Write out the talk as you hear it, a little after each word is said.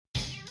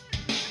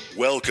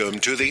Welcome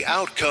to the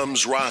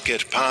Outcomes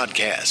Rocket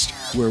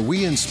podcast, where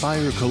we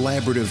inspire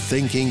collaborative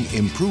thinking,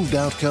 improved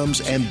outcomes,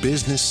 and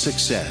business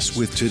success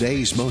with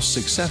today's most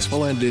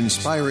successful and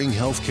inspiring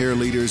healthcare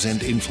leaders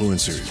and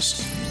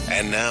influencers.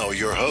 And now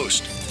your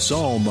host,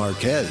 Saul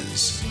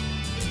Marquez.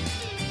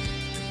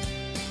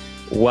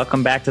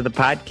 Welcome back to the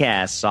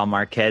podcast. Saul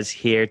Marquez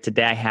here.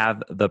 Today I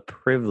have the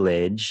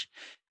privilege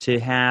to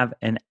have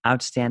an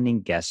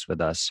outstanding guest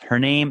with us. Her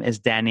name is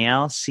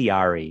Danielle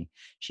Ciari.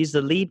 She's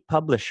the lead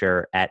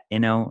publisher at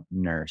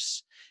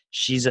InnoNurse.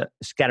 She's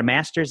got a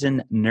master's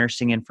in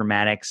nursing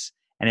informatics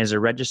and is a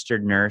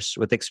registered nurse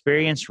with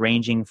experience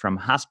ranging from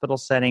hospital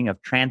setting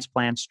of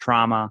transplants,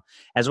 trauma,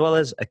 as well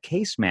as a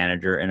case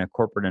manager in a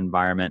corporate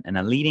environment and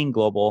a leading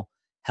global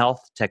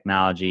health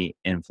technology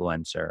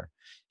influencer.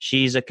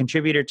 She's a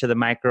contributor to the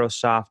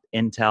Microsoft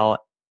Intel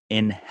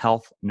in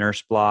Health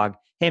Nurse blog,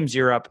 HIMSS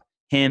Europe,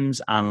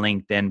 HIMSS on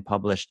LinkedIn,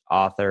 published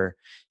author.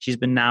 She's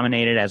been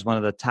nominated as one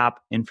of the top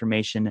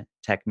information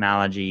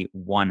technology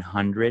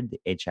 100, the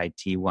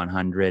HIT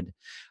 100,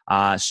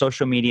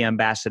 social media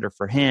ambassador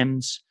for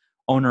HIMSS,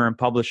 owner and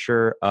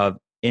publisher of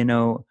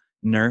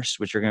InnoNurse,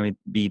 which we're going to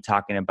be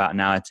talking about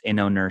now. It's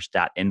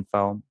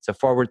innonurse.info. It's a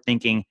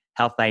forward-thinking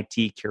health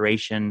IT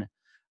curation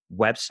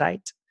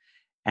website.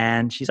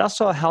 And she's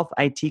also a health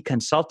IT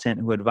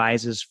consultant who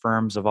advises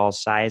firms of all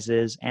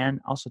sizes and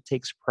also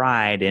takes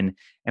pride in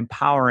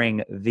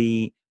empowering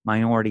the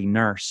minority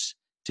nurse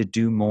to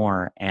do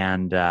more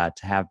and to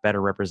have better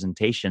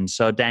representation.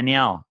 So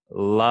Danielle,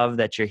 love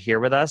that you're here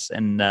with us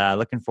and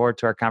looking forward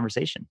to our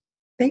conversation.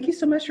 Thank you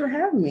so much for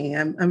having me.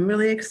 I'm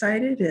really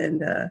excited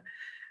and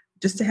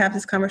just to have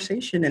this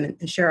conversation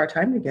and share our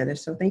time together.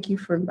 So thank you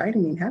for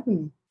inviting me and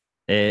having me.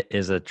 It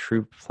is a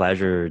true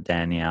pleasure,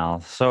 Danielle.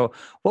 So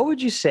what would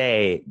you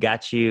say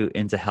got you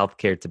into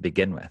healthcare to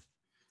begin with?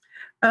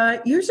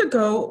 Years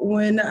ago,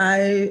 when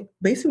I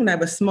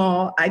was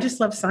small, I just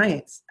loved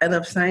science. I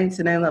love science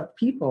and I love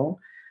people.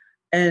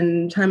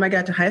 And time I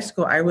got to high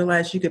school, I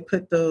realized you could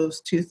put those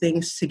two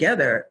things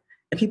together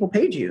and people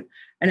paid you.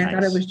 And I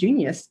thought it was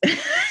genius.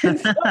 So,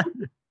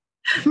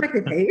 I'm like,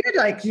 they pay you?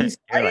 Like, geez,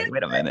 you're like,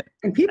 wait a minute.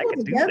 And people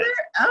together?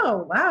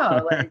 Oh,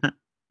 wow. Like,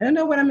 I don't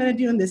know what I'm going to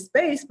do in this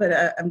space, but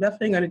I'm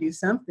definitely going to do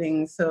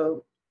something.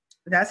 So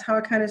that's how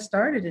it kind of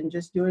started, and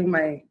just doing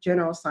my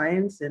general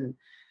science, and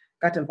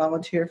got to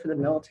volunteer for the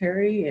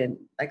military and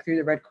like through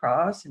the Red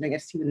Cross. And I got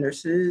to see the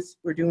nurses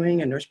were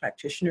doing, and nurse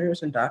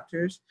practitioners and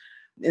doctors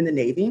in the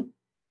Navy.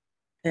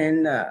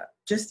 And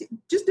just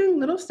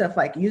doing little stuff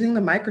like using the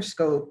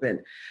microscope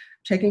and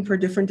checking for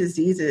different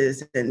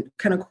diseases and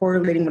kind of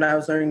correlating what I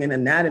was learning in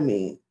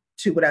anatomy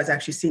to what I was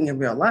actually seeing in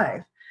real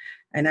life.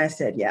 And I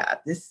said, yeah,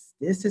 this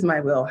is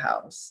my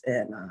wheelhouse,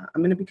 and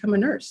I'm going to become a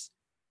nurse.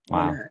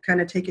 Wow. And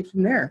kind of take it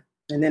from there.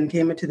 And then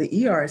came into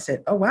the ER. I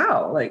said, oh,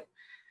 wow, like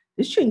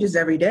this changes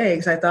every day.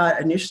 Because I thought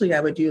initially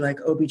I would do like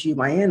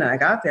OBGYN. And I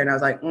got there and I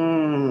was like,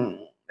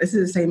 this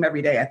is the same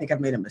every day. I think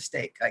I've made a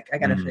mistake. Like I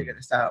got to figure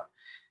this out.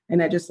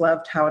 And I just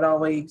loved how it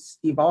always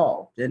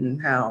evolved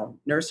and how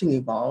nursing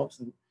evolves.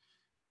 And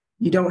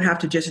you don't have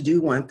to just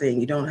do one thing.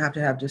 You don't have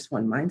to have just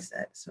one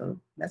mindset. So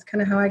that's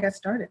kind of how I got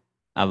started.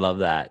 I love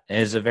that.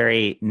 It's a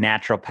very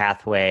natural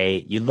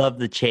pathway. You love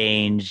the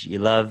change. You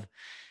love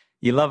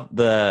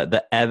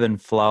the ebb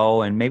and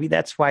flow. And maybe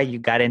that's why you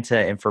got into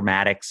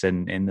informatics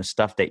and the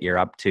stuff that you're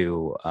up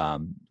to.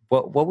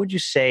 What would you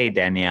say,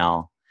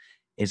 Danielle,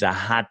 is a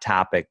hot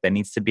topic that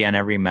needs to be on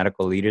every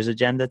medical leader's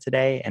agenda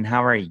today? And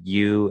how are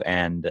you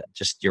and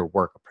just your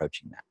work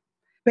approaching that?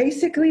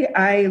 Basically,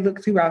 I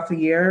look throughout the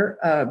year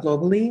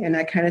globally, and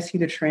I kind of see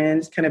the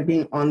trends kind of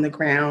being on the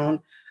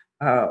ground,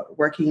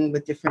 working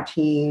with different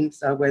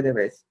teams, whether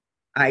it's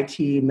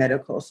IT,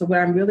 medical. So what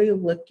I'm really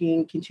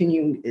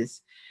continuing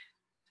is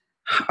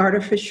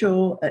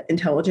artificial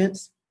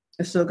intelligence.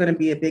 It's still going to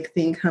be a big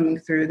thing coming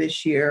through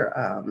this year.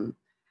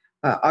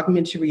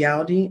 Augmented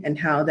reality and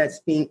how that's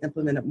being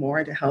implemented more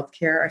into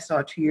healthcare. I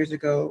saw 2 years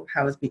ago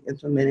how it's being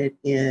implemented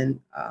in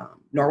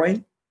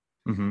Norway.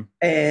 Mm-hmm.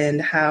 And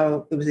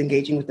how it was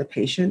engaging with the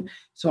patient.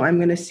 So I'm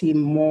going to see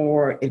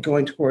more it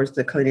going towards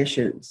the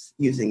clinicians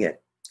using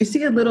it. You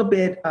see a little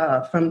bit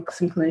from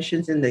some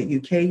clinicians in the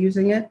UK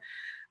using it.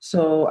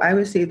 So I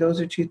would say those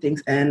are two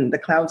things. And the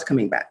cloud's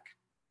coming back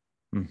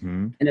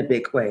in a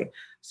big way.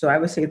 So I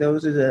would say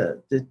those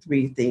are the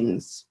three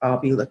things I'll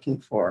be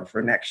looking for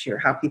next year.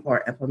 How people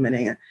are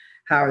implementing it,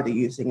 how are they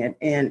using it,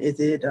 and is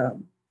it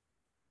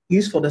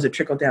useful? Does it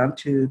trickle down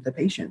to the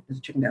patient? Does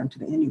it trickle down to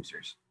the end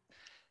users?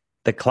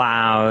 The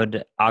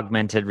cloud,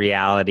 augmented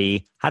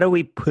reality. How do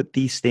we put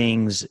these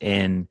things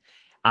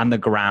on the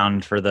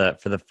ground for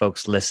the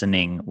folks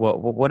listening?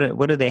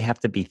 What do they have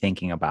to be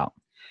thinking about?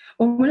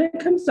 Well, when it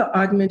comes to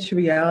augmented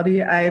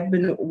reality, I've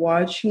been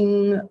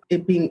watching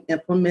it being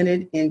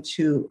implemented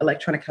into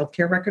electronic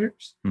healthcare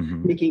records,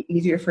 making it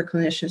easier for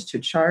clinicians to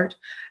chart.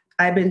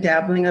 I've been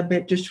dabbling a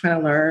bit, just trying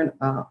to learn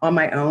on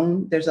my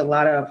own. There's a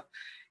lot of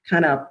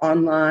kind of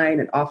online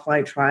and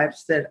offline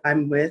tribes that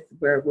I'm with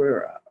where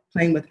we're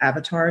playing with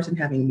avatars and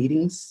having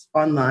meetings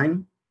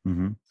online.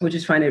 We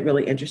just find it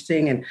really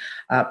interesting. And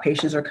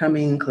patients are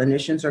coming,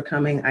 clinicians are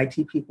coming,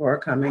 IT people are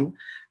coming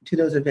to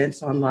those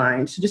events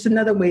online. So just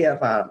another way of,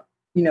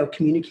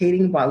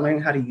 communicating while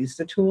learning how to use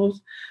the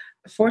tools.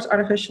 As far as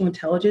artificial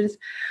intelligence,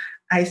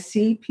 I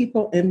see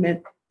people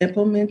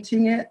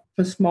implementing it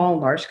for small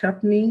and large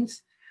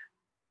companies.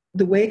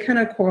 The way it kind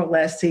of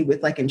correlates, say,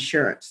 with like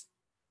insurance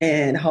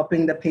and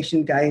helping the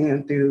patient, guiding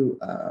them through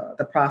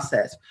the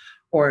process,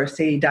 or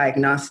say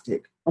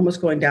diagnostic, almost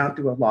going down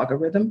through a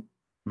logarithm.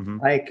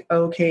 Like,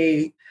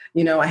 okay,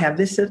 I have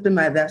this symptom,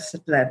 I have that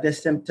symptom, I have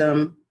this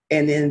symptom.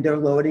 And then they're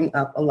loading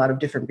up a lot of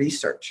different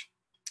research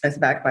that's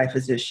backed by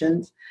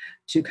physicians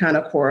to kind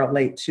of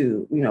correlate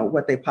to,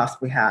 what they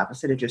possibly have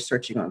instead of just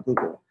searching on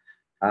Google,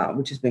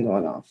 which has been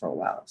going on for a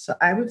while. So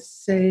I would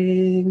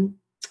say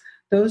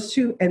those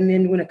two. And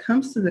then when it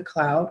comes to the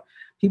cloud,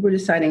 people are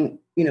deciding,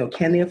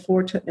 can they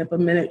afford to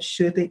implement it?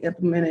 Should they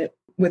implement it?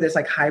 Whether it's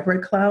like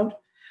hybrid cloud,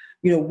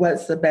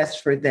 what's the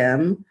best for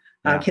them?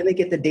 Can they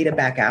get the data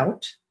back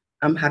out?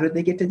 How do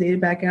they get the data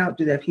back out?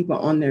 Do they have people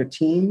on their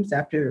teams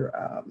after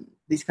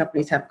these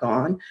companies have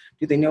gone?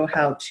 Do they know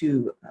how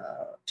to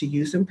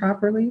use them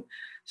properly?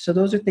 So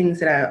those are things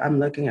that I'm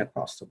looking at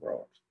across the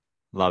world.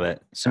 Love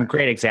it. Some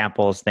great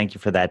examples. Thank you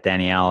for that,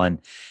 Danielle. And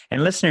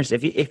listeners,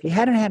 if you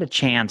hadn't had a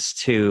chance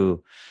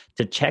to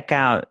check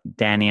out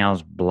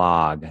Danielle's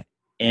blog,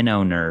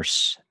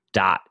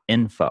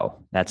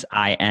 InnoNurse.info. That's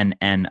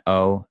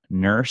INNO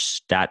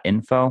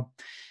nurse.info.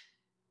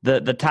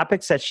 The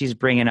topics that she's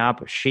bringing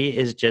up, she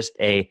is just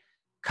a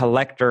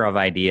collector of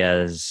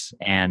ideas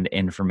and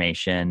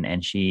information,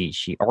 and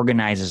she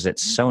organizes it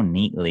so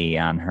neatly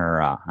on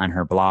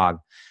her blog.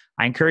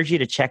 I encourage you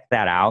to check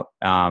that out.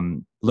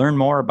 Learn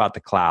more about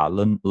the cloud.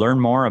 Learn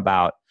more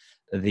about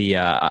the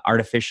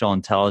artificial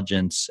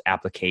intelligence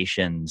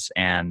applications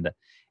and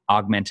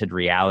augmented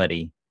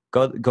reality.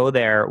 Go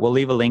there. We'll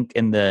leave a link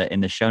in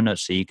the show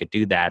notes so you could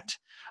do that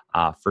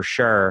for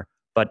sure.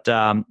 But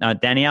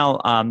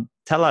Danielle,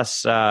 tell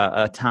us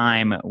a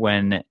time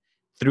when,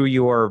 through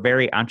your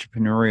very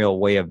entrepreneurial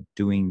way of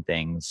doing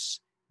things,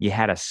 you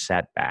had a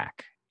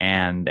setback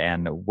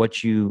and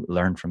what you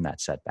learned from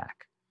that setback.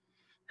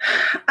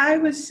 I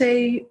would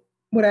say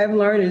what I've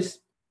learned is,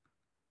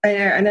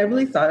 and I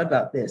really thought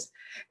about this,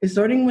 is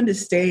learning when to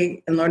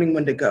stay and learning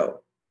when to go.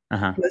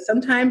 Because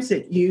sometimes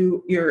that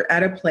you're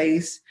at a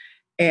place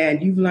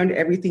and you've learned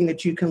everything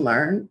that you can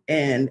learn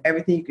and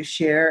everything you can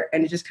share,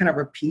 and it just kind of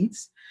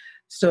repeats.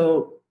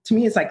 So to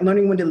me, it's like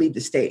learning when to leave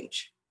the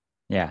stage.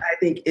 Yeah, I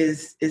think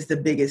is the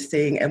biggest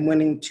thing, and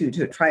wanting to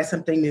try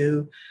something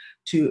new,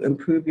 to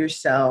improve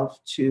yourself,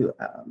 to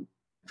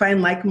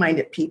find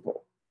like-minded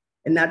people,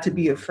 and not to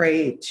be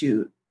afraid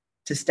to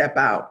step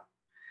out.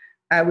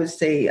 I would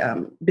say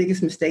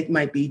biggest mistake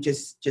might be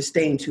just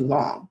staying too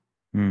long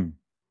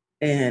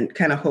and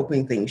kind of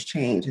hoping things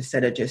change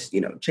instead of just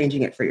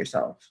changing it for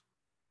yourself.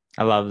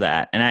 I love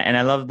that. And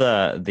I love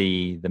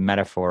the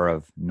metaphor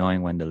of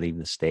knowing when to leave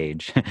the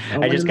stage.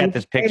 I just got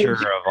this picture of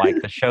like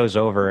the show's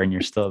over and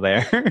you're still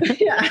there.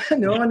 Yeah.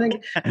 No one to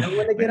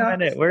get off.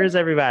 Where is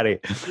everybody?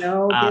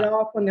 No, get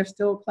off when they're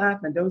still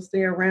clapping. Don't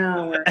stay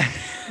around where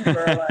people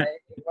are like,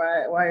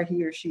 why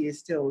he or she is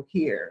still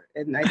here.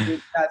 And I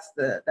think that's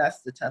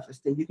the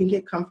toughest thing. You can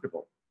get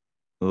comfortable.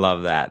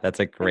 Love that.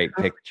 That's a great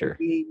picture.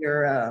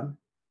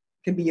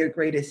 Can be your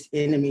greatest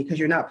enemy because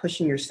you're not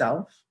pushing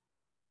yourself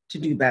to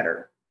do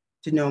better,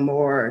 to know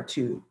more,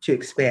 to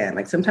expand.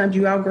 Like sometimes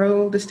you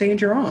outgrow the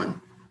stage you're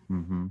on.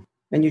 And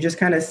you're just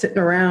kind of sitting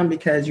around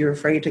because you're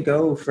afraid to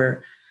go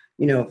for,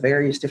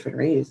 various different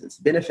reasons,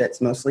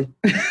 benefits mostly.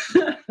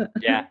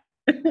 Yeah.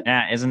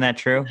 Isn't that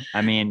true?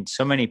 I mean,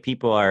 so many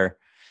people are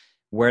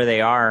where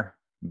they are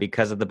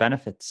because of the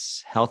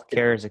benefits.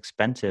 Healthcare is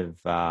expensive.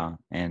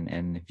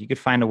 And if you could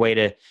find a way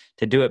to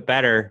do it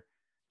better,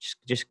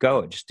 just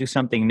go, just do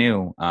something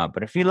new.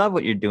 But if you love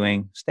what you're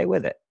doing, stay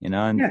with it,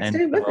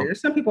 stay with it.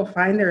 Some people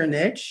find their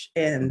niche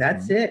and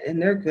that's it.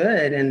 And they're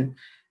good. And,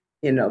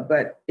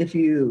 but if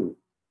you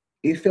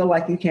feel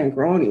like you can't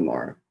grow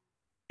anymore,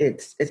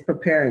 it's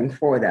preparing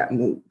for that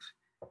move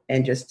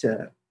and just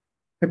to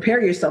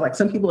prepare yourself. Like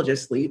some people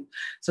just sleep.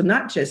 So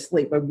not just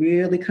sleep, but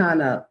really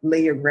kind of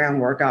lay your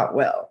groundwork out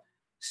well.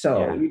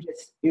 So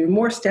you're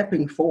more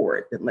stepping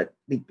forward than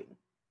leaping.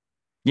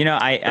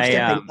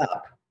 Stepping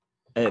up.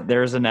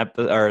 There's an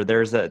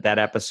that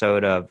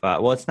episode of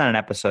it's not an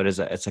episode,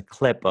 it's a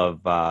clip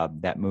of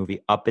that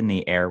movie Up in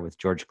the Air with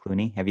George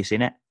Clooney. Have you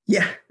seen it?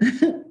 Yeah.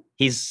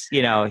 His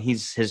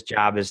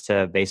job is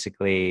to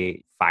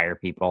basically fire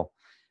people,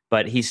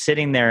 but he's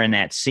sitting there in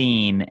that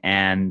scene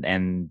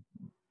and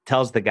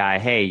tells the guy,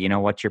 "Hey,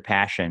 what's your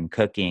passion?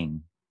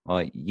 Cooking.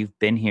 Well, you've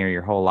been here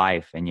your whole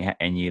life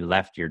and you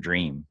left your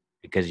dream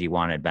because you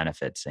wanted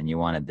benefits and you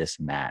wanted this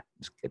and that.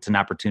 It's an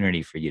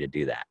opportunity for you to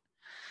do that."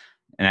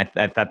 And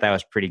I thought that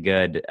was pretty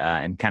good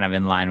and kind of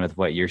in line with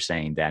what you're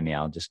saying,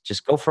 Danielle.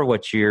 Just go for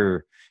what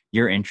you're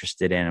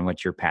interested in and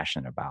what you're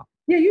passionate about.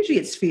 Yeah, usually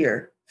it's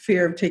fear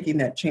of taking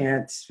that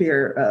chance,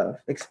 fear of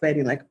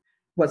expanding, like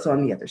what's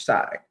on the other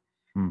side.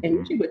 And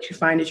usually what you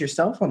find is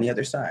yourself on the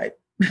other side.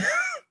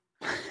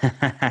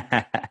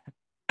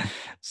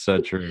 So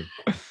true.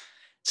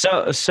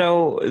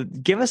 So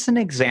give us an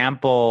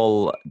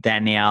example,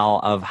 Danielle,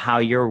 of how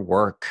your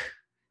work,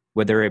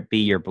 whether it be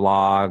your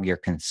blog, your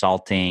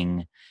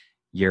consulting,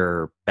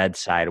 your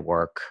bedside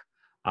work,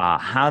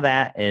 how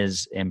that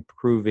is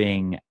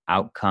improving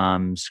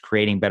outcomes,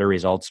 creating better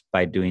results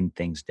by doing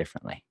things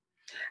differently.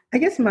 I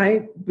guess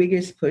my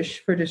biggest push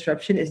for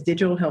disruption is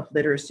digital health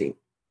literacy.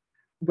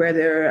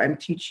 Whether I'm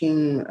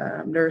teaching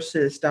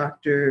nurses,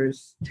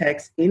 doctors,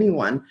 techs,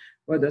 anyone,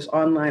 whether it's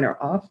online or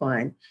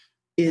offline,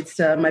 it's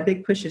my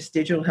big push is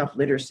digital health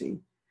literacy.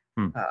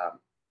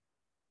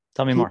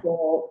 Tell me more.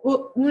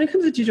 Well, when it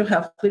comes to digital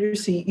health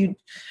literacy,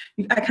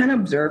 I kind of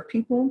observe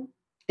people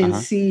and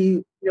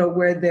see,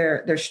 where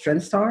their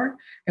strengths are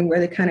and where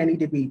they kind of need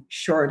to be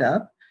shored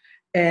up,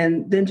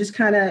 and then just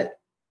kind of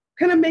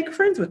make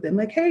friends with them.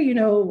 Like, hey,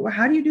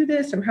 how do you do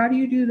this or how do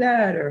you do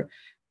that? Or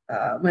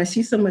when I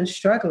see someone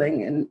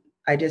struggling, and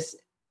I just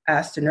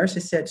asked the nurse, I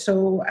said,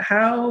 so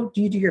how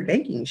do you do your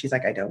banking? She's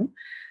like, I don't.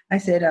 I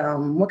said,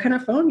 what kind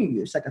of phone you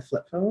use? Like a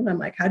flip phone? I'm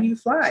like, how do you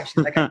fly?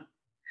 She's like,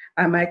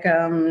 I'm like,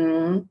 how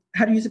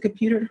do you use a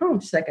computer at home?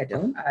 She's like, I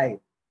don't.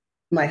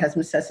 My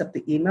husband sets up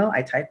the email,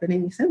 I type it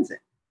and he sends it.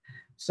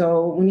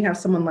 So when you have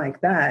someone like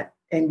that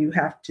and you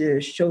have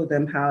to show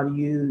them how to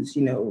use,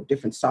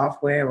 different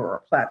software or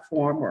a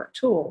platform or a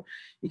tool,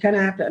 you kind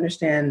of have to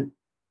understand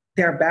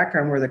their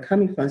background, where they're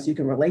coming from, so you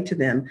can relate to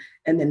them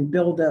and then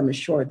build them and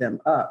shore them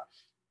up.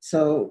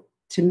 So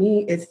to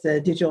me, it's the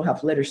digital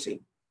health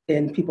literacy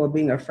and people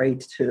being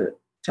afraid to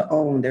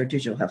own their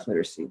digital health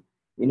literacy.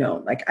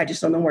 Like, I just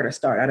don't know where to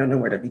start. I don't know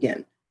where to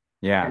begin.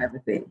 Yeah. And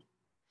everything.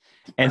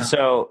 And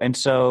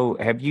so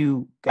have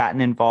you gotten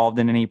involved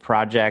in any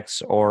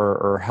projects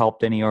or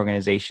helped any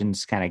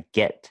organizations kind of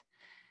get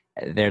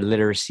their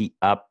literacy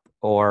up,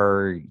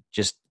 or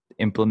just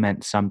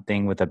implement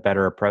something with a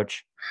better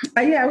approach?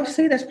 I would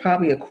say that's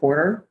probably a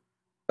quarter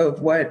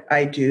of what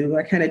I do.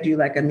 I kind of do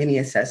like a mini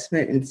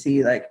assessment and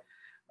see like,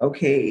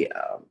 okay,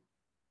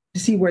 to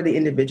see where the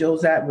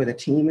individual's at, where the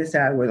team is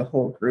at, where the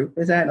whole group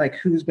is at, like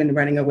who's been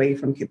running away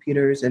from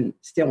computers and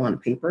still on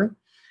paper.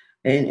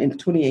 And in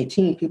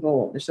 2018,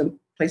 there's some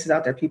places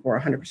out there, people are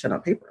 100%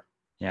 on paper.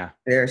 Yeah.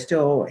 They're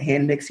still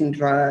hand mixing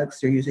drugs.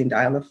 They're using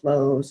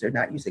dial-a-flows. They're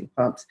not using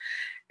pumps.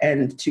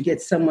 And to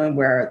get someone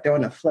where they're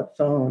on a flip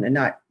phone and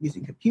not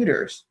using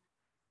computers,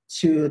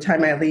 to the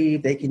time I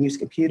leave, they can use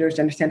computers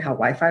to understand how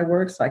Wi-Fi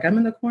works. Like, I'm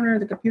in the corner,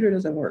 the computer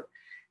doesn't work.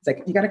 It's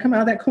like, you got to come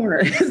out of that corner.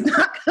 It's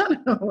not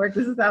going to work.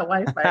 This is how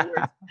Wi-Fi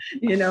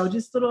works.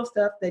 Just little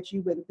stuff that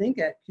you wouldn't think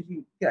of because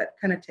you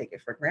kind of take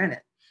it for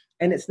granted.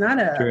 And it's not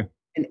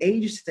an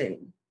age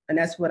thing. And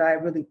that's what I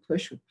really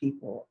push with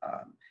people.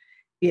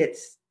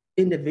 It's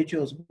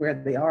individuals where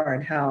they are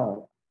and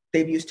how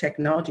they've used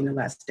technology in the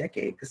last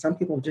decade. Because some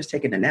people have just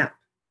taken a nap.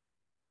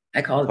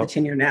 I call it the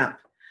 10-year nap.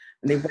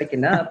 And they're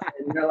waking up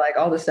and they're like,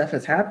 all this stuff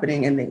is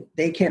happening and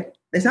they can't,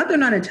 it's not they're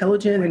not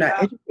intelligent, they're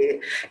not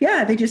educated.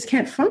 Yeah, they just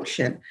can't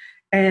function.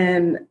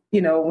 And,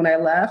 when I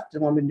left,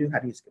 the woman knew how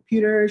to use a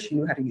computer. She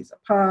knew how to use a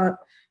pump.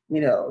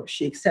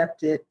 She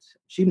accepted,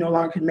 she no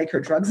longer could make her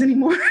drugs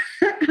anymore.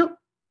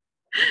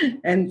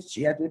 And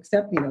she had to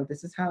accept,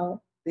 this is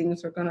how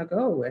things are going to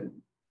go and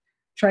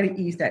try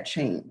to ease that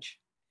change.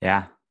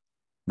 Yeah.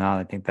 No,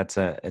 I think it's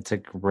a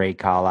great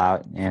call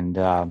out.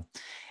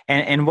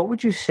 And what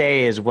would you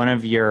say is one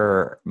of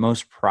your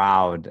most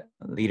proud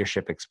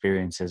leadership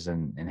experiences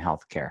in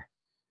healthcare?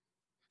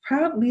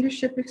 Proud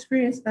leadership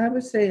experience, I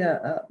would say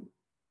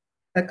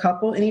a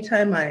couple.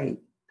 Anytime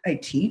I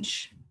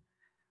teach,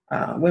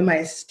 when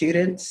my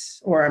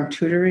students or I'm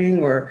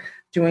tutoring or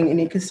doing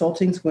any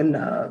consultings, when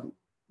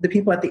the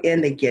people at the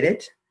end, they get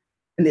it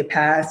and they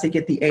pass, they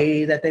get the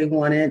A that they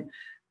wanted,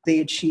 they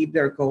achieve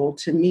their goal.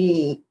 To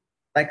me,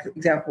 like the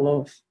example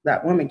of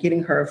that woman,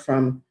 getting her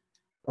from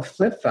a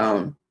flip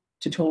phone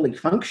to totally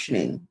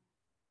functioning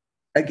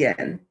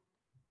again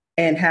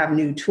and have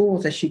new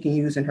tools that she can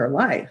use in her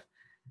life.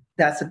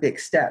 That's a big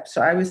step.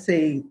 So I would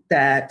say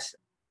that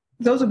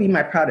those would be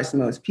my proudest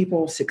moments,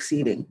 people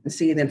succeeding and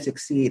seeing them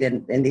succeed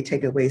and they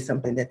take away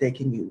something that they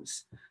can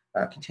use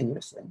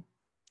continuously.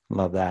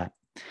 Love that.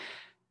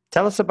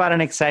 Tell us about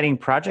an exciting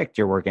project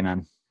you're working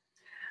on.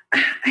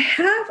 I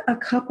have a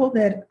couple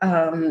that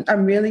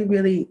I'm really,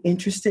 really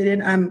interested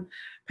in. I'm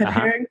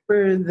preparing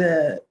for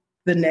the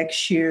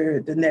next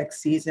year, the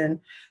next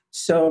season.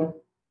 So I'm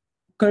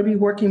going to be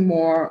working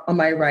more on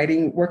my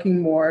writing,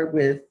 working more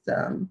with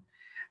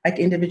like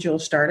individual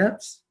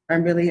startups.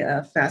 I'm really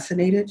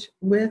fascinated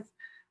with.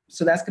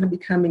 So that's going to be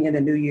coming in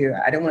the new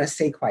year. I don't want to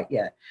say quite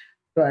yet,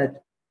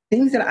 but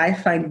things that I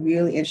find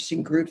really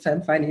interesting, groups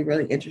I'm finding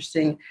really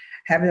interesting,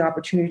 having the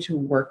opportunity to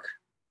work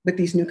with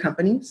these new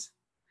companies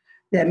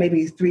that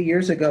maybe 3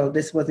 years ago,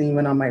 this wasn't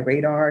even on my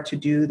radar to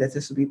do, that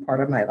this would be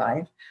part of my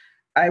life.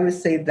 I would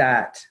say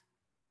that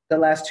the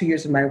last 2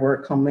 years of my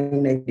work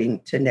culminating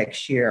to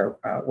next year,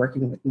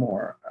 working with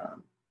more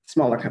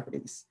smaller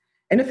companies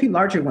and a few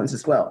larger ones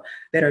as well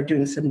that are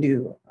doing some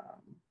new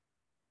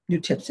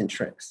tips and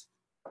tricks.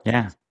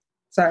 Yeah.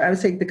 So I would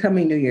say the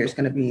coming new year is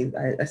going to be,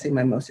 I say,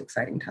 my most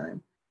exciting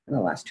time. in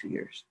the last 2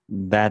 years.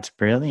 That's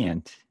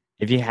brilliant.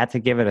 If you had to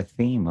give it a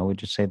theme, what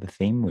would you say the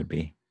theme would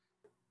be?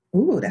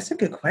 Ooh, that's a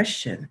good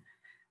question.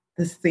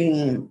 The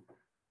theme,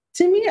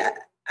 to me,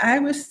 I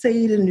would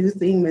say the new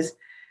theme is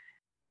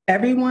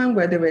everyone,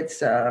 whether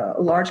it's a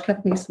large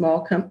company,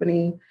 small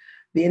company,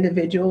 the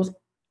individuals,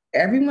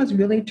 everyone's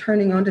really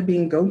turning on to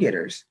being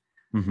go-getters.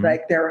 Mm-hmm.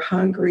 Like they're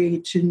hungry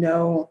to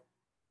know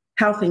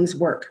how things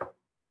work.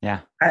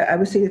 Yeah. I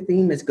would say the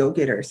theme is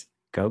go-getters.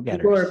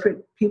 Go-getters.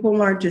 People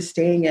aren't just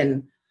staying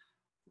in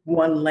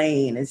one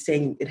lane and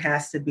saying it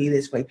has to be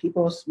this way.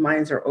 People's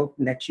minds are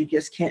open that you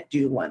just can't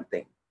do one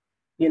thing.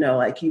 You know,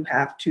 like you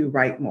have to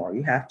write more,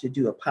 you have to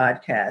do a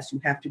podcast, you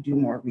have to do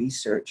more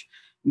research.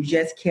 You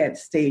just can't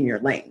stay in your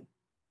lane.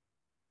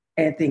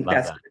 And I think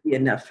that's going to be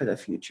enough for the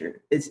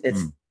future. It's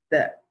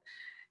that,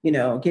 you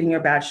know, getting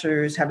your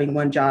bachelor's, having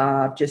one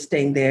job, just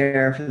staying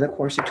there for the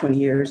course of 20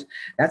 years,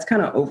 that's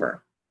kind of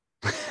over.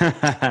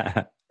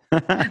 The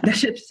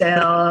ship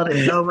sailed,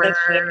 it's over. The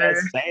ship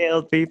has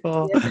sailed,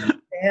 people.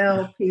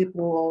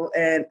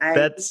 And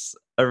that's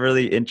a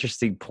really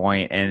interesting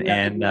point.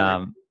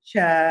 And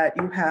chat,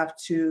 you have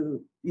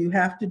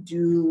to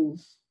do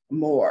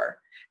more,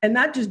 and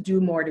not just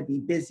do more to be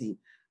busy,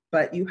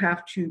 but you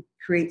have to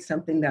create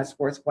something that's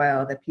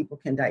worthwhile that people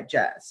can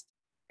digest.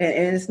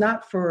 And it's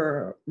not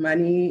for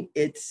money.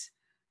 It's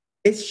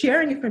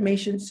sharing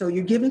information. So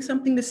you're giving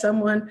something to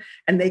someone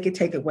and they could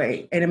take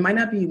away. And it might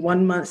not be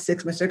 1 month,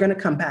 6 months. They're going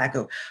to come back.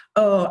 Go,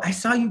 oh, I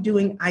saw you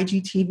doing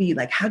IGTV.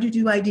 Like, how'd you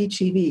do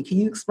IGTV? Can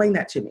you explain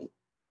that to me?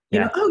 You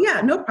know, oh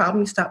yeah, no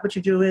problem. You stop what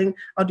you're doing.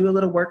 I'll do a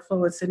little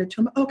workflow and send it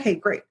to them. Okay,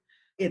 great.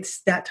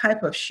 It's that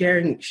type of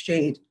sharing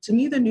exchange. To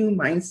me, the new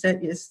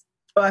mindset is,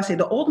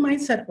 the old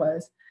mindset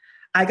was,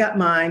 I got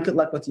mine, good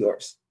luck with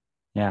yours.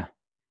 Yeah.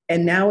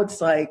 And now it's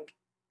like,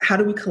 how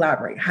do we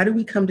collaborate? How do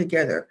we come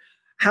together?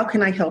 How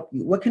can I help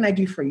you? What can I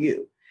do for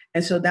you?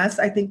 And so that's,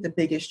 I think, the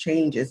biggest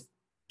change is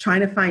trying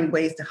to find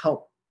ways to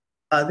help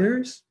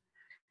others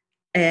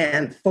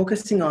and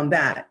focusing on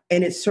that.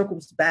 And it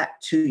circles back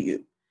to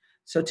you.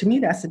 So to me,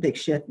 that's the big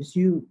shift is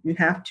you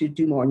have to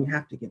do more and you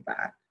have to give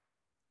back.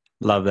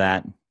 Love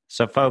that.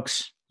 So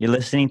folks, you're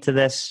listening to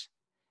this,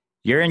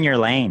 you're in your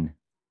lane.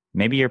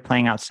 Maybe you're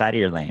playing outside of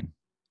your lane,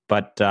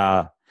 but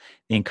the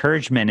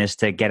encouragement is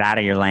to get out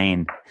of your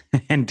lane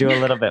and do a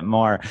little bit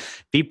more.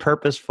 Be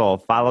purposeful.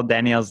 Follow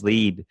Danielle's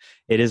lead.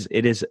 It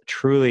is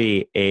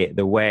truly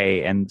the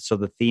way. And so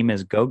the theme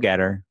is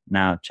go-getter.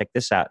 Now check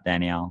this out,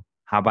 Danielle.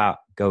 How about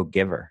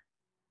go-giver?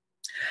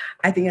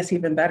 I think that's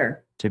even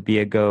better. To be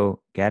a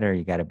go-getter,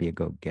 you got to be a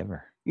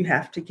go-giver. You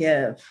have to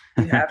give.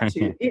 You have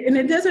to. And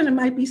it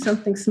might be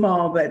something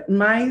small, but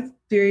my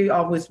theory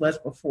always was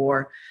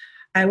before,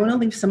 I want to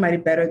leave somebody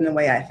better than the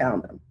way I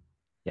found them.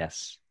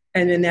 Yes.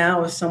 And then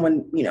now if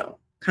someone,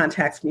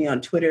 contacts me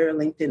on Twitter,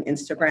 LinkedIn,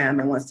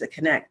 Instagram, and wants to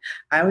connect,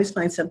 I always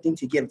find something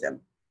to give them.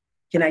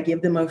 Can I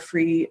give them a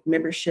free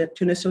membership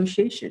to an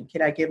association?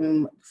 Can I give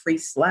them free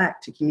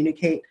Slack to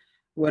communicate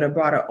with a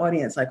broader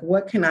audience? Like,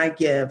 what can I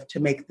give to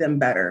make them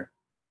better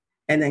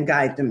and then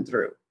guide them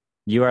through?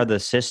 You are the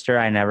sister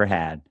I never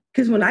had.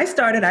 Because when I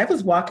started, I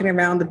was walking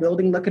around the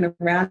building, looking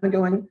around and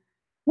going,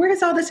 where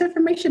has all this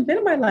information been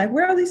in my life?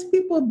 Where are these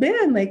people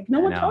been? Like, no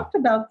one talked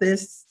about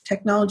this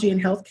technology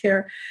and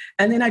healthcare.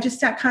 And then I just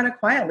sat kind of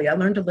quietly. I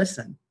learned to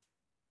listen.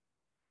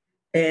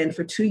 And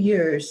for 2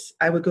 years,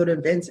 I would go to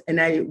events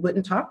and I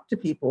wouldn't talk to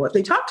people. If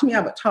they talked to me,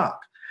 I would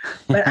talk.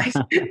 But I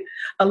spent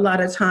a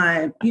lot of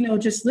time,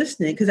 just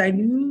listening because I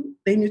knew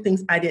they knew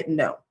things I didn't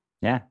know.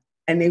 Yeah.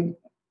 And they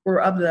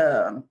were of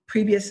the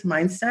previous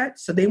mindset.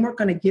 So they weren't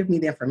going to give me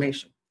the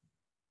information.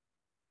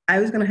 I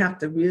was going to have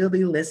to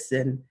really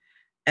listen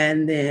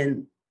and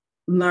then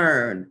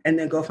learn and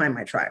then go find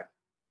my tribe.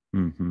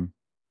 Mm-hmm.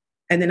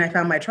 And then I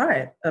found my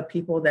tribe of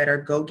people that are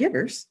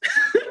go-givers.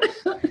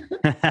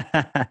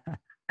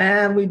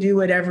 And we do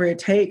whatever it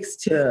takes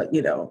to,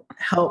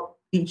 help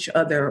each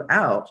other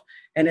out.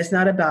 And it's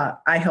not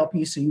about I help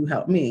you, so you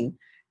help me.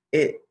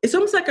 It's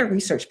almost like a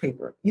research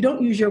paper. You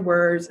don't use your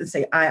words and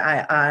say,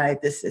 I,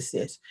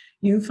 this.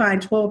 You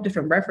find 12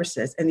 different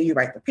references and then you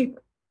write the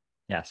paper.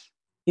 Yes.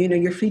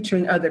 You're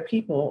featuring other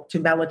people to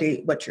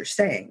validate what you're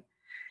saying.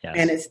 Yes.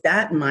 And it's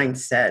that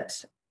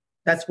mindset.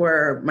 That's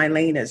where my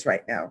lane is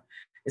right now,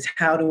 is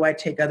how do I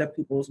take other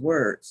people's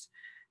words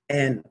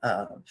and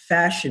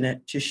fashion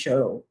it to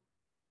show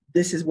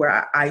this is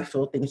where I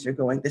feel things are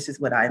going. This is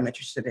what I'm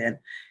interested in.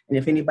 And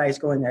if anybody's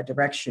going that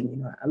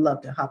direction, I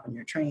love to hop on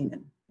your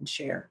train and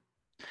share.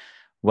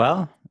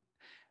 Well,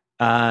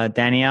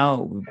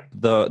 Danielle,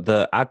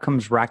 the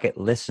Outcomes Rocket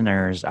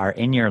listeners are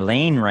in your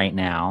lane right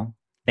now.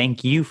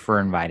 Thank you for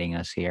inviting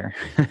us here.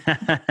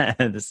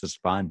 This is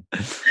fun.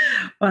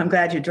 Well, I'm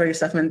glad you enjoyed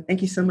yourself, and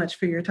thank you so much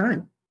for your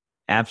time.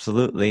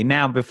 Absolutely.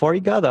 Now, before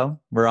you go, though,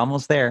 we're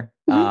almost there.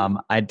 Mm-hmm.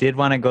 I did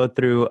want to go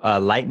through a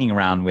lightning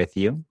round with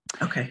you.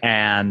 Okay.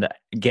 And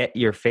get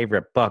your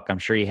favorite book. I'm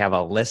sure you have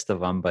a list of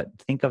them, but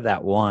think of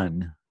that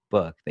one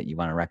book that you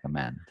want to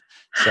recommend.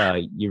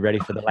 So you ready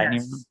for the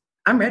lightning round?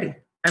 I'm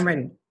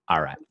ready.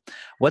 All right.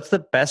 What's the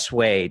best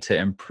way to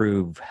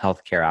improve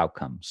healthcare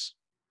outcomes?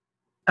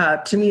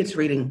 To me, it's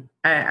reading.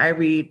 I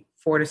read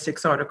 4 to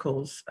 6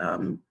 articles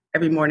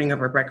every morning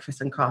over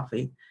breakfast and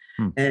coffee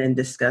and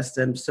discuss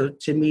them. So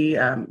to me,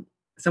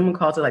 someone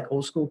calls it like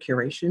old school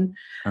curation,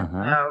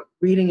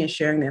 reading and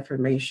sharing the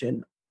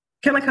information.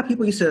 Kind of like how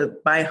people used to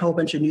buy a whole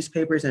bunch of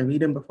newspapers and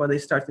read them before they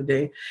start the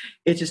day.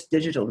 It's just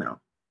digital now.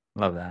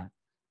 Love that.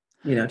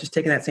 Just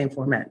taking that same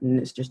format and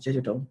it's just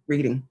digital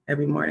reading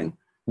every morning.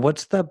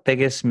 What's the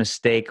biggest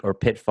mistake or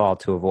pitfall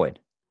to avoid?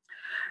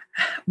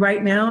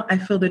 Right now, I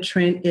feel the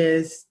trend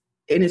is,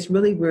 and it's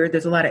really weird,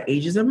 there's a lot of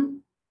ageism.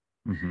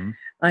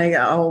 Like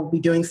I'll be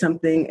doing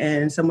something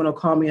and someone will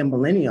call me a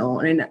millennial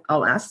and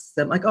I'll ask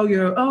them like,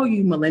 you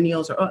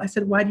millennials. Or I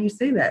said, why do you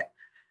say that?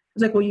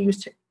 It's like, well, you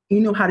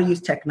know how to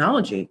use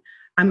technology.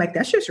 I'm like,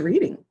 that's just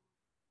reading.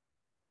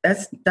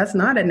 That's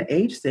not an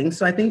age thing.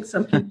 So I think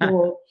some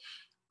people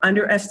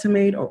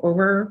underestimate or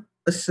over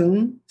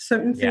assume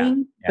certain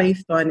things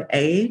based on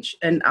age.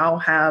 And I'll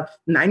have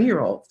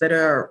 9-year-olds that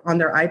are on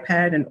their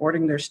iPad and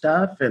ordering their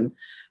stuff and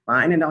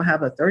fine. And I'll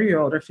have a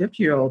 30-year-old or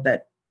 50-year-old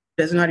that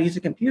doesn't know how to use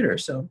a computer.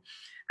 So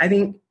I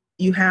think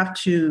you have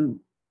to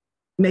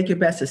make your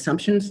best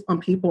assumptions on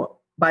people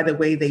by the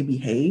way they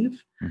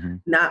behave,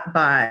 not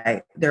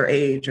by their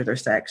age or their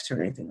sex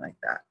or anything like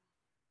that.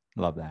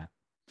 Love that.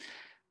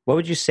 What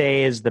would you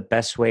say is the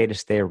best way to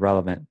stay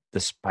relevant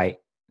despite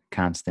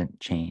constant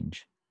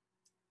change?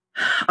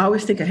 I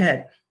always think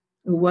ahead.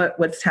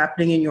 What's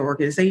happening in your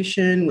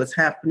organization, what's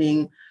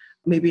happening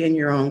maybe in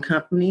your own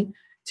company.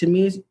 To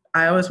me,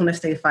 I always want to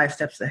stay 5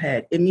 steps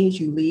ahead. It means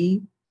you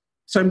leave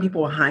certain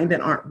people behind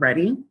that aren't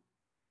ready,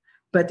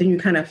 but then you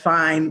kind of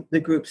find the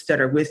groups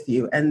that are with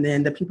you. And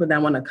then the people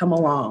that want to come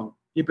along,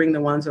 you bring the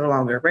ones that are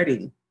longer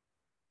ready.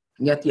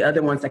 You get the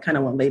other ones that kind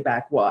of want to lay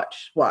back,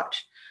 watch.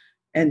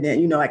 And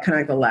then, like kind of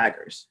like the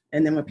laggers.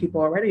 And then when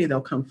people are ready, they'll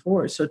come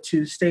forward. So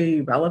to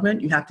stay relevant,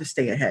 you have to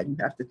stay ahead. You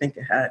have to think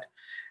ahead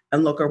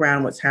and look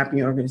around what's happening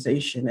in your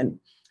organization and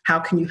how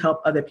can you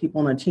help other people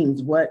on the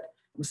teams? What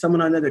will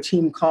someone on another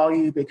team call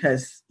you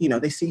because,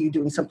 they see you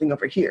doing something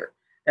over here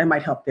that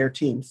might help their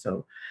team.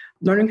 So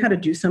learning how to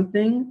do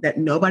something that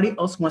nobody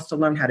else wants to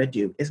learn how to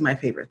do is my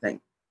favorite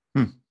thing.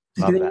 Love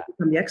that.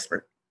 Become the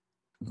expert.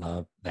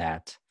 Love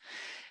that.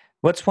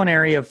 What's one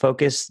area of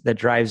focus that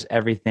drives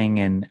everything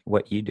in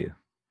what you do?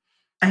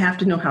 I have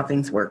to know how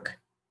things work.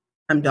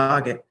 I'm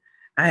dogged.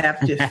 I have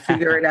to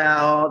figure it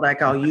out.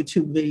 Like I'll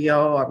YouTube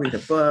video, I'll read a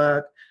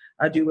book,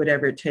 I'll do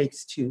whatever it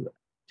takes to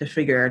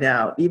figure it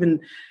out.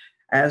 Even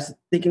as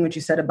thinking what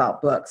you said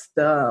about books,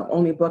 the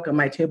only book on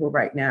my table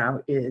right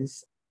now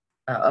is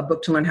a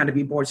book to learn how to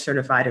be board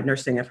certified in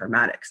nursing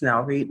informatics. Now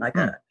I'll read like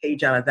a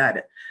page out of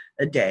that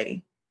a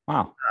day.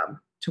 Wow.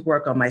 To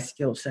work on my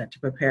skill set to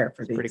prepare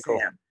for the exam.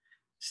 Cool.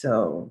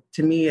 So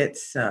to me,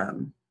 it's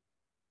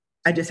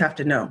I just have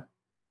to know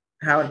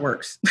how it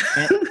works.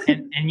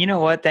 and you know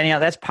what, Danielle,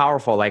 that's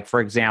powerful. Like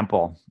for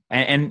example,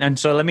 and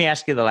so let me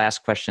ask you the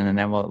last question, and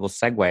then we'll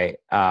segue.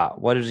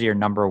 What is your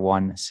number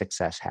one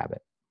success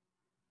habit?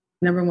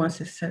 Number one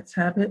success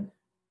habit?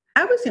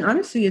 I would say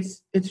honestly,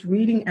 it's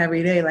reading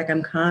every day. Like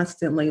I'm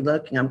constantly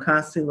looking. I'm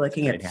constantly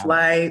looking at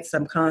flights.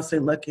 I'm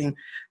constantly looking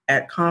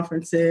at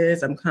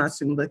conferences. I'm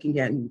constantly looking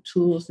at new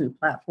tools, new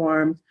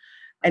platforms.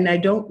 And I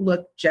don't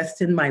look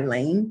just in my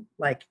lane,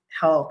 like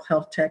health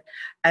tech.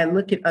 I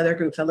look at other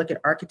groups. I look at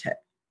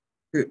architect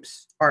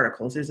groups,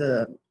 articles. There's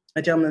a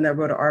gentleman that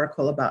wrote an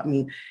article about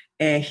me,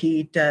 and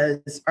he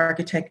does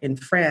architect in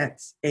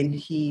France. And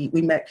we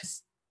met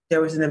because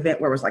there was an event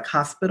where it was like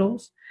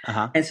hospitals.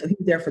 And so he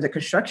was there for the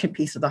construction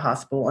piece of the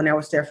hospital, and I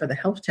was there for the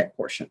health tech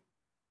portion.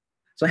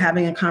 So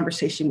having a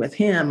conversation with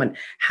him and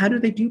how do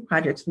they do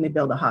projects when they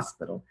build a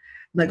hospital?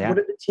 Like, what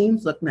are the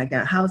teams looking like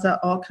that? How's that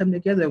all come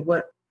together?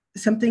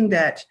 Something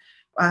that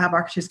I have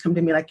architects come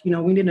to me like, we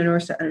need a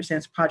nurse that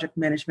understands project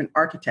management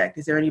architect.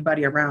 Is there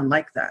anybody around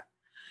like that?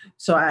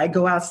 So I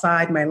go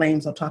outside my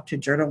lanes. I'll talk to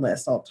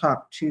journalists. I'll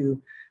talk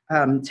to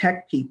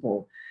tech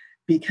people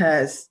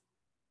because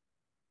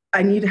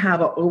I need to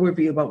have an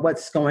overview about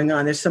what's going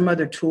on. There's some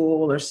other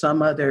tool or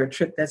some other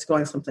trick that's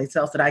going someplace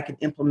else that I can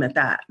implement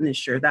that and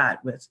ensure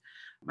that with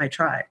my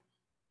tribe.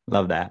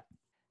 Love that.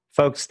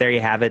 Folks, there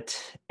you have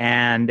it.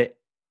 And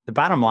the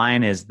bottom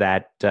line is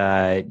that,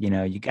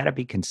 you got to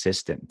be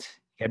consistent.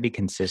 You got to be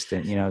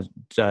consistent.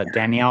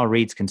 Danielle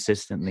reads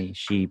consistently.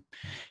 She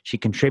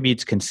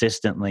contributes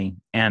consistently.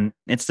 And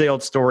it's the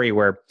old story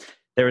where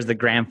there was the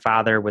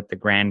grandfather with the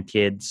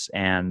grandkids,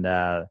 and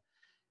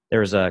there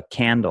was a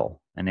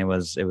candle, and it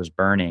was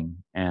burning.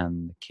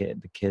 And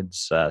the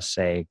kids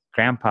say,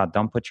 "Grandpa,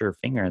 don't put your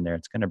finger in there.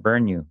 It's going to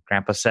burn you."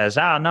 Grandpa says,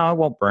 "Oh, no, it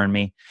won't burn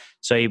me."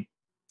 So he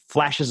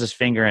flashes his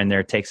finger in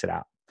there, takes it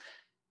out.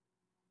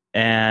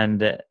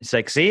 And it's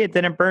like, "See, it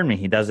didn't burn me."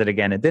 He does it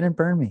again. "It didn't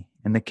burn me."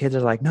 And the kids are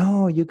like,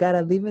 "No, you got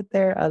to leave it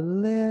there a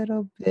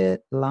little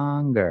bit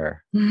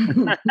longer."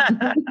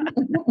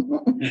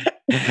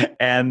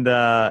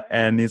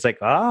 And he's like,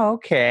 "Oh,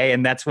 okay."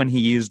 And that's when he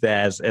used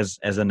as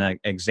an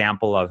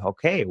example of,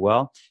 okay,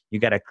 well, you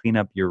got to clean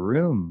up your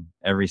room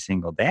every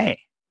single day.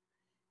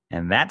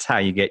 And that's how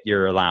you get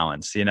your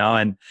allowance,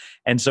 and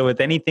so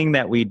with anything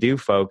that we do,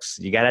 folks,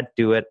 you got to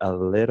do it a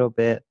little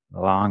bit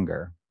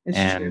longer. It's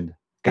and true.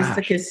 It's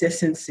the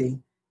consistency.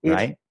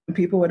 Right.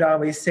 People would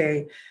always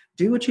say,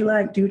 do what you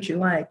like, do what you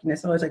like. And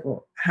it's always like,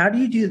 well, how do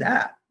you do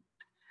that?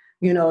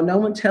 No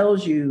one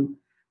tells you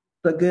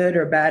the good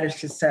or bad of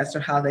success or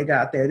how they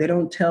got there. They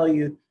don't tell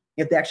you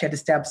if they actually had to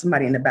stab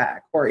somebody in the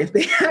back, or if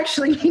they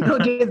actually,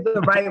 did it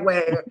the right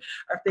way, or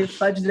if they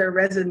fudged their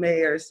resume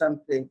or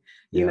something.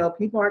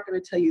 People aren't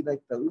going to tell you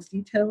like those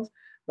details.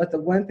 But the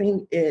one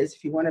thing is,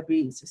 if you want to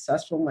be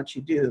successful in what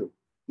you do,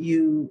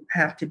 you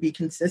have to be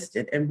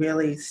consistent and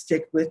really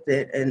stick with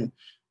it. And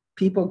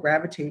people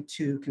gravitate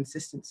to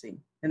consistency.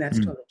 And that's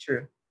totally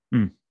true.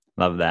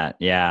 Love that.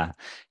 Yeah.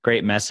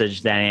 Great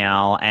message,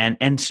 Danielle.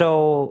 And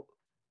so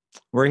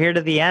we're here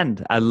to the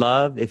end. I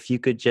love if you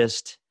could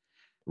just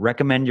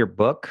recommend your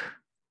book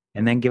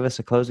and then give us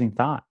a closing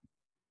thought.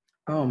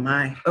 Oh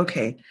my.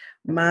 Okay.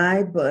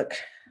 My book,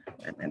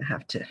 I'm going to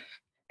have to,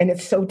 and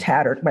it's so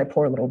tattered, my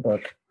poor little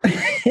book. Do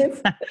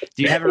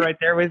you have it right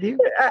there with you?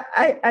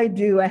 I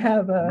do. I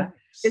have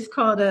it's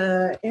called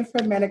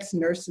Informatics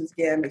Nurses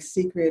Gambit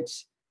Secret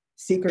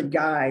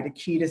Guide, The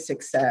Key to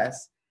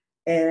Success.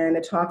 And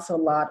it talks a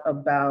lot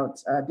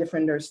about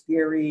different nurse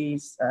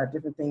theories,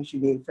 different things you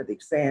need for the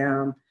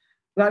exam.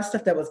 A lot of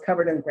stuff that was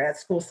covered in grad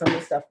school. Some of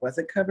the stuff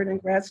wasn't covered in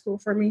grad school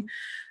for me.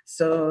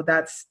 So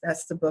that's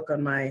the book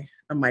on my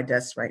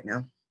desk right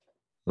now.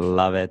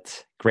 Love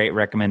it. Great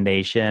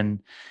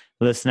recommendation.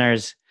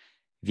 Listeners,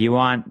 if you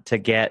want to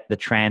get the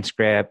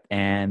transcript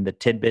and the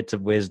tidbits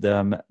of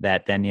wisdom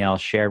that Danielle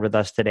shared with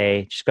us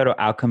today, just go to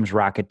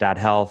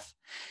outcomesrocket.health.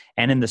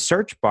 And in the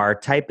search bar,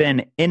 type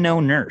in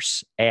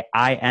InnoNurse,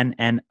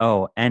 INNONURSE,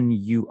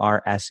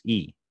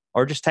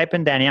 or just type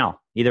in Danielle.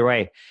 Either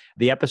way,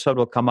 the episode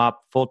will come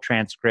up, full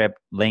transcript,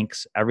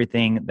 links,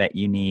 everything that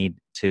you need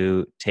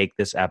to take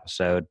this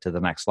episode to the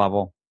next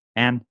level.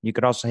 And you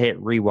could also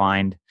hit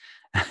rewind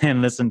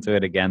and listen to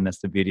it again. That's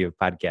the beauty of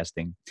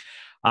podcasting.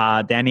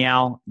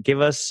 Danielle,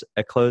 give us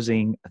a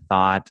closing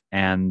thought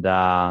and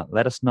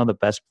let us know the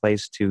best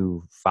place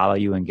to follow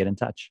you and get in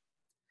touch.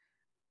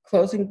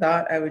 Closing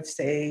thought, I would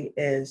say,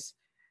 is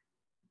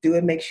do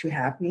what makes you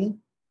happy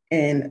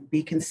and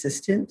be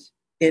consistent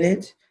in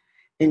it.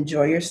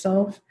 Enjoy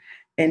yourself.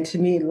 And to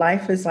me,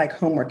 life is like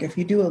homework. If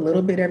you do a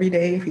little bit every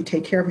day, if you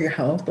take care of your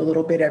health a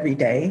little bit every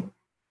day,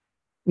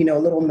 a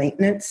little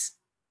maintenance,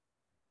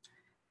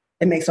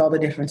 it makes all the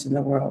difference in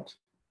the world.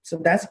 So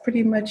that's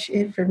pretty much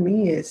it for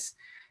me, is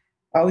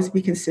always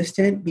be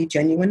consistent, be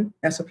genuine.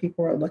 That's what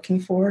people are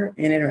looking for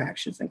in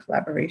interactions and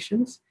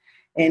collaborations.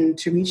 And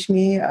to reach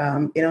me,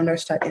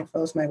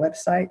 InnoNurse.info is my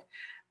website.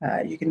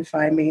 You can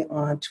find me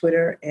on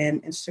Twitter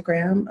and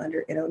Instagram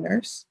under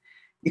InnoNurse.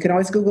 You can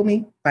always Google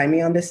me, find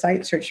me on this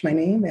site, search my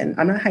name, and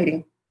I'm not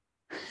hiding.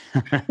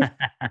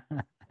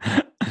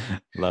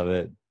 Love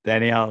it.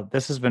 Danielle,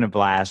 this has been a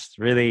blast.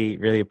 Really,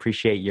 really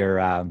appreciate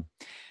your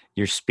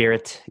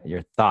spirit,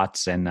 your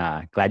thoughts,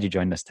 and glad you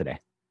joined us today.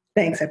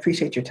 Thanks. I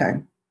appreciate your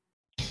time.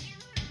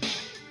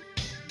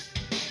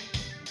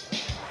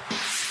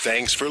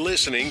 Thanks for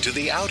listening to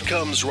the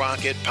Outcomes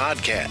Rocket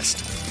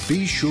podcast.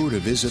 Be sure to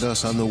visit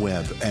us on the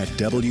web at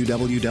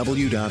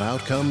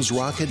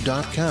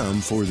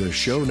www.outcomesrocket.com for the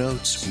show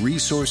notes,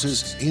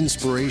 resources,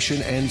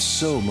 inspiration, and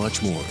so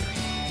much more.